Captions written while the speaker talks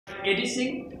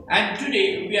Edison, and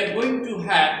today we are going to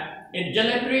have a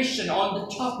deliberation on the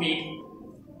topic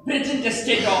present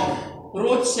state of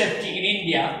road safety in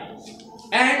India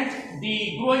and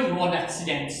the growing road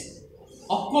accidents.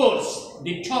 Of course,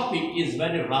 the topic is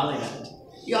very relevant.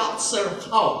 You ask, sir,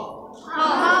 how?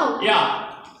 How? Yeah.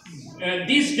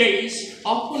 These days,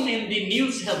 often in the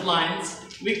news headlines,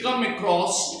 we come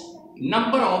across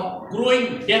number of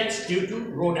growing deaths due to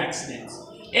road accidents.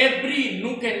 Every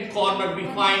nook and corner we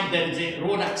find there is a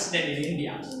road accident in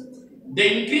India.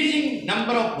 The increasing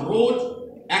number of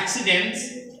road accidents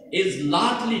is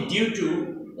largely due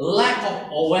to lack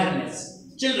of awareness.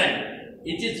 Children,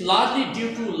 it is largely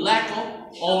due to lack of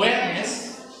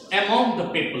awareness among the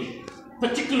people,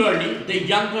 particularly the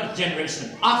younger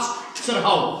generation. Ask, sir,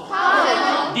 how?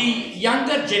 How? The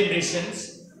younger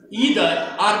generations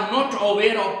either are not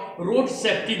aware of road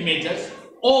safety measures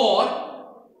or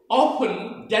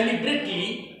often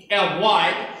deliberately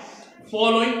avoid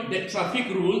following the traffic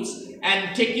rules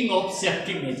and taking of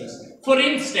safety measures. For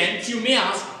instance, you may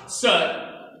ask,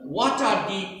 sir, what are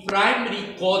the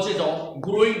primary causes of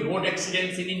growing road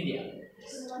accidents in India?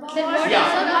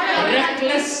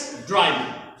 Reckless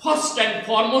driving. First and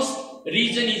foremost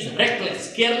reason is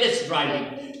reckless, careless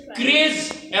driving.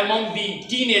 Craze among the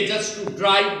teenagers to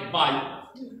drive by.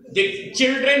 The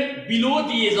children below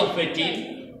the age of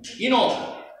 18,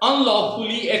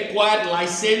 unlawfully acquire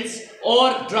license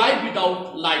or drive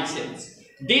without license.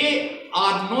 They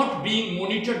are not being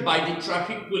monitored by the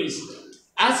traffic police.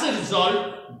 As a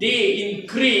result, they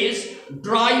increase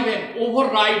drive and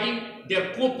overriding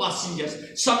their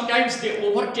co-passengers. Sometimes they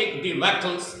overtake the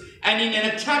vehicles, and in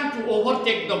an attempt to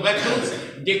overtake the vehicles,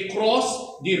 they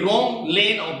cross the wrong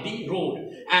lane of the road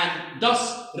and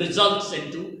thus results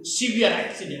into severe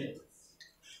accident.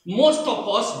 Most of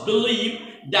us believe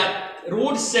that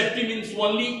road safety means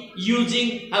only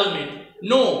using helmet.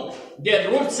 No, the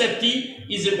road safety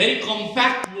is a very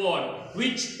compact word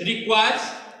which requires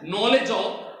knowledge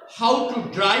of how to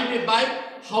drive a bike,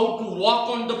 how to walk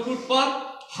on the footpath,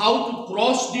 how to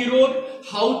cross the road,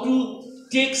 how to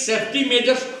take safety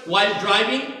measures while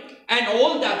driving, and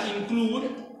all that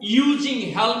include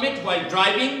using helmet while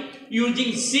driving,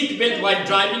 using seat belt while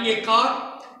driving a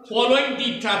car, following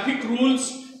the traffic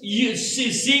rules,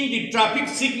 seeing the traffic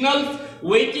signal,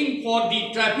 waiting for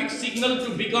the traffic signal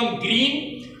to become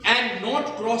green, and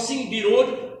not crossing the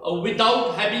road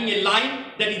without having a line,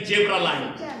 that is zebra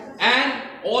line, and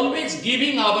always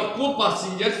giving our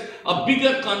co-passengers a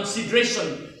bigger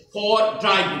consideration for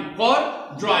driving,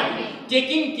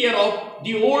 taking care of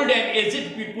the old and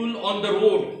aged people on the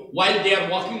road while they are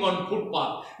walking on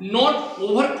footpath, not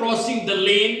overcrossing the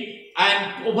lane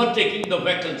and overtaking the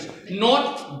vehicles,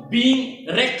 not being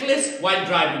reckless while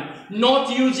driving, not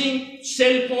using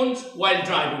cell phones while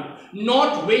driving,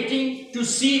 not waiting to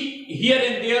see here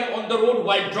and there on the road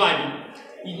while driving,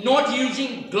 not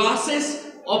using glasses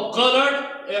of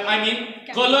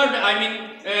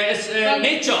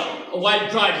nature while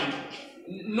driving,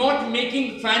 not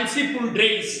making fanciful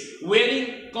dress,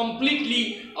 wearing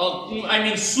completely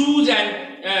shoes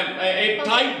and a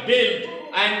tight belt,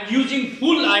 and using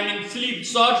full sleeve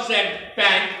shirts and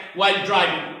pants while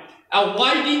driving,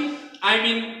 avoiding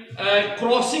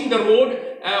crossing the road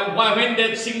when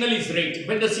the signal is red.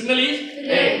 When the signal is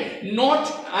red,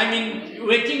 not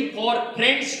waiting for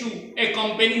friends to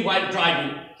accompany while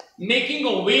driving, making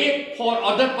a way for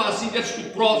other passengers to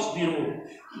cross the road,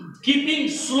 keeping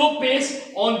slow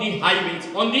pace on the highways,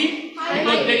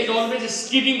 because there is always a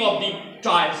skidding of the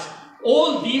tires.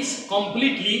 All these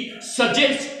completely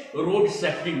suggest road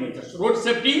safety measures. Road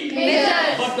safety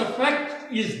measures. But the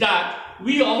fact is that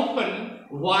we often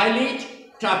violate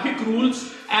traffic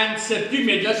rules and safety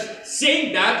measures,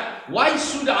 saying that why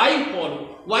should I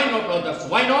follow? Why not others?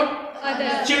 Why not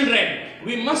others? Children,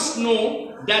 we must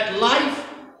know that life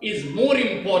is more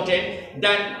important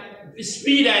than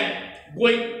speed and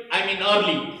going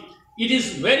early. It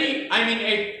is very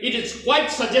it is quite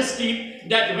suggestive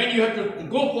that when you have to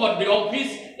go for the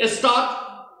office, start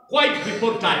quite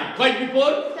before time.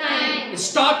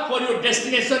 Start for your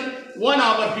destination 1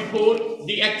 hour before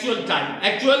the actual time.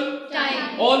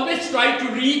 Always try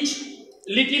to reach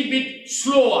little bit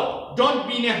slower. Don't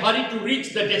be in a hurry to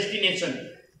reach the destination.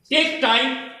 Take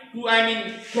time to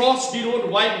cross the road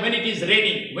when it is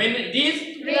raining. When it is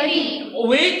raining,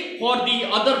 wait for the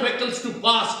other vehicles to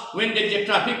pass when there is a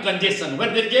traffic congestion.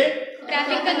 When there is a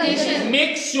traffic congestion,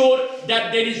 make sure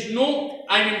that there is no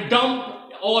dump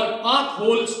or path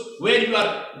holes where you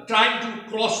are trying to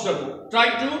cross the road.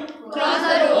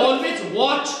 Always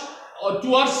watch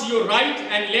towards your right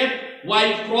and left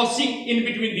while crossing in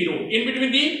between the road. In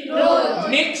between the Road.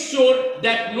 Make sure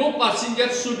that no passenger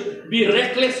should be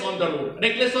reckless on the road.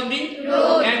 Reckless on the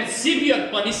Road. And severe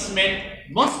punishment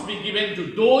must be given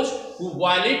to those who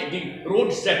violate the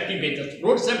road safety measures.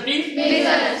 Road safety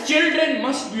Measures. Children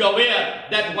must be aware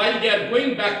that while they are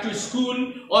going back to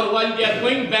school or while they are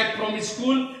going back from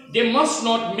school, they must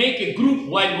not make a group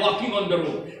while walking on the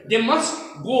road. They must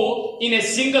go in a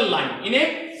single line,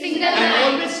 Single and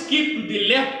line. always keep to the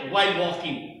left while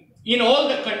walking. In all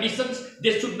the conditions,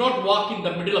 they should not walk in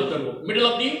the middle of the road. Middle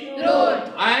of the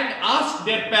Road. And ask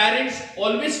their parents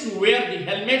always to wear the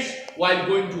helmets while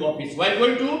going to office. While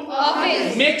going to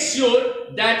Office. Make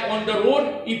sure that on the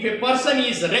road, if a person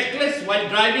is reckless while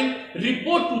driving,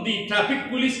 report to the traffic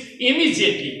police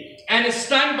immediately and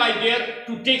stand by there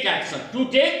to take action.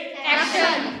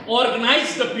 Action.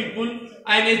 Organize the people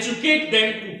and educate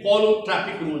them to follow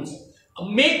traffic rules.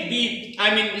 Make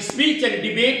the speech and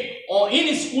debate or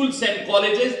in schools and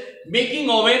colleges, making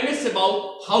awareness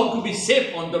about how to be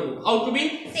safe on the road. How to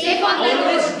be Safe on the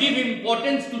always road. give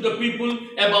importance to the people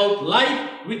about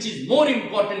life, which is more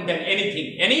important than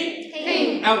anything.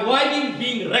 Thing. Avoiding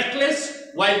being reckless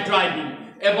while driving.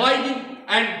 Avoiding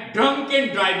and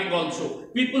drunken driving also.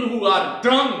 People who are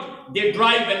drunk, they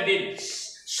drive and they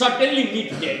certainly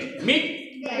meet death.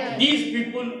 Death. These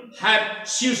people have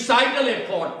suicidal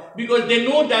effort because they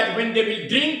know that when they will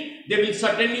drink, they will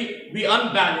certainly be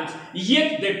unbalanced.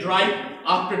 Yet they drive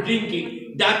after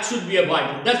drinking. That should be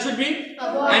avoided. That should be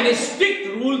Avoided. And a strict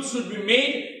rule should be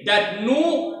made that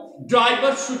no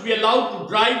driver should be allowed to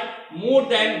drive more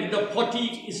than with the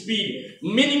 40 speed.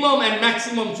 Minimum and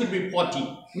maximum should be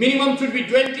 40. Minimum should be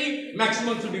 20,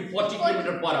 maximum should be 40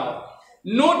 km per hour.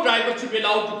 No driver should be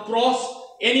allowed to cross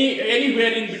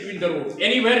anywhere in between the roads.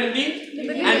 Anywhere in the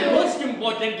and most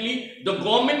importantly, the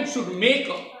government should make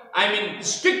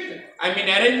strict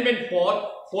arrangement for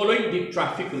following the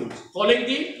traffic rules. Following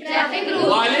the Traffic rules.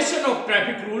 violation of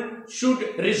traffic rule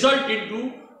should result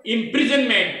into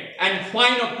imprisonment and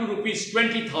fine up to rupees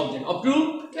 20,000. Up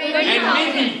to 20,000. And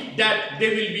maybe that they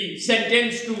will be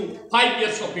sentenced to 5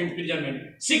 years of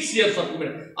imprisonment, 6 years of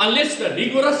imprisonment. Unless the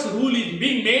rigorous rule is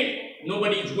being made,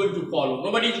 nobody is going to follow.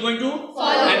 Nobody is going to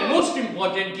Follow. And most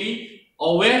importantly,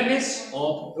 awareness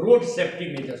of road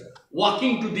safety measures.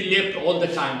 Walking to the left all the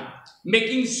time.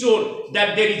 Making sure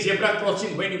that there is zebra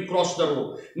crossing when you cross the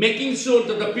road. Making sure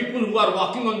that the people who are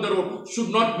walking on the road should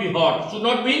not be hurt. Should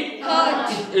not be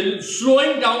Hurt.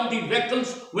 Slowing down the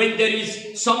vehicles when there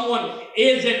is someone,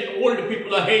 aged and old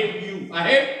people ahead you.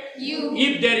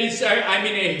 If there is a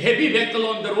heavy vehicle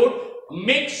on the road,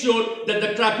 make sure that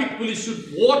the traffic police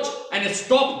should watch and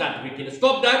stop that vehicle.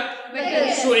 Stop that.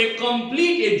 Vehicle. So a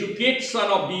complete education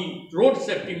of the road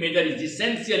safety measure is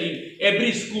essential in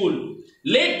every school.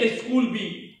 Let the school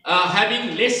be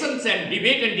having lessons and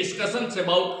debate and discussions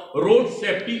about road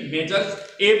safety measures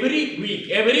every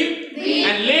week.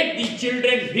 And let the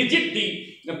children visit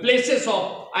the places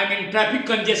of traffic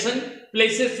congestion,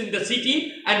 places in the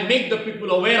city, and make the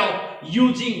people aware of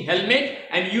using helmet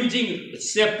and using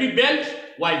safety belt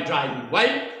while driving.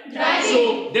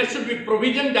 So there should be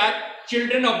provision that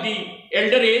children of the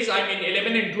elder age,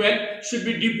 11 and 12, should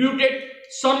be deputed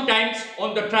sometimes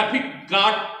on the traffic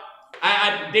guard,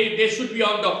 and they should be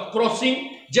on the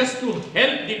crossing just to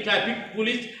help the traffic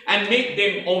police and make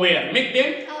them aware.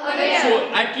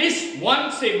 So at least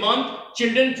once a month,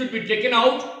 children should be taken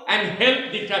out and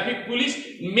help the traffic police,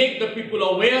 make the people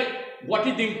aware what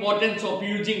is the importance of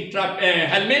using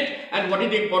helmet and what is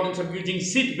the importance of using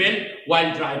seat belt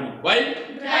while driving.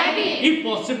 If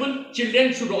possible,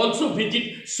 children should also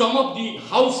visit some of the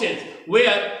houses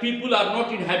where people are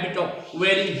not in habit of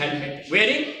wearing helmet.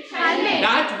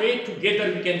 That way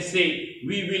together we can say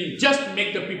we will just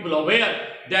make the people aware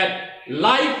that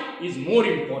life is more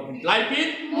important. Life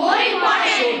is More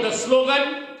important. So the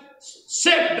slogan,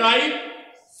 safe drive,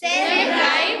 Safe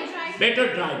drive.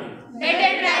 better driving.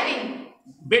 Better driving.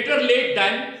 Better late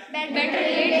than Better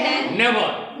late than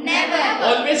never. never.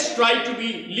 Always try to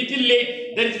be little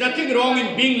late. There is nothing wrong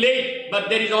in being late, but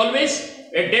there is always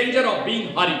a danger of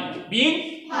being hurried.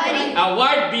 Hurry.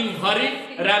 Avoid being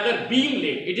hurried, rather being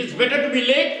late. It is better to be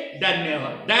late than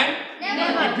never.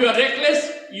 Never. If you are reckless,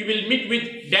 you will meet with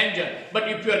danger. But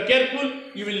if you are careful,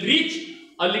 you will reach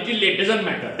a little late. Doesn't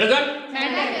matter.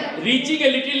 Matter. Reaching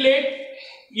a little late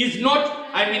is not,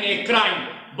 a crime.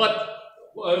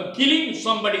 But killing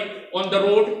somebody on the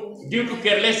road due to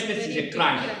carelessness is a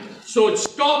crime. So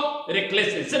stop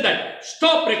recklessness. Say that.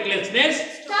 Stop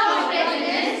recklessness. Stop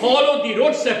recklessness. Follow the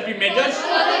road safety measures.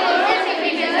 Follow the road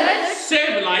safety measures.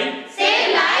 Save life.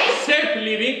 Save lives. Safe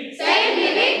living. Safe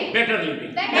living. Better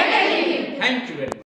living. Better living. Thank you very much.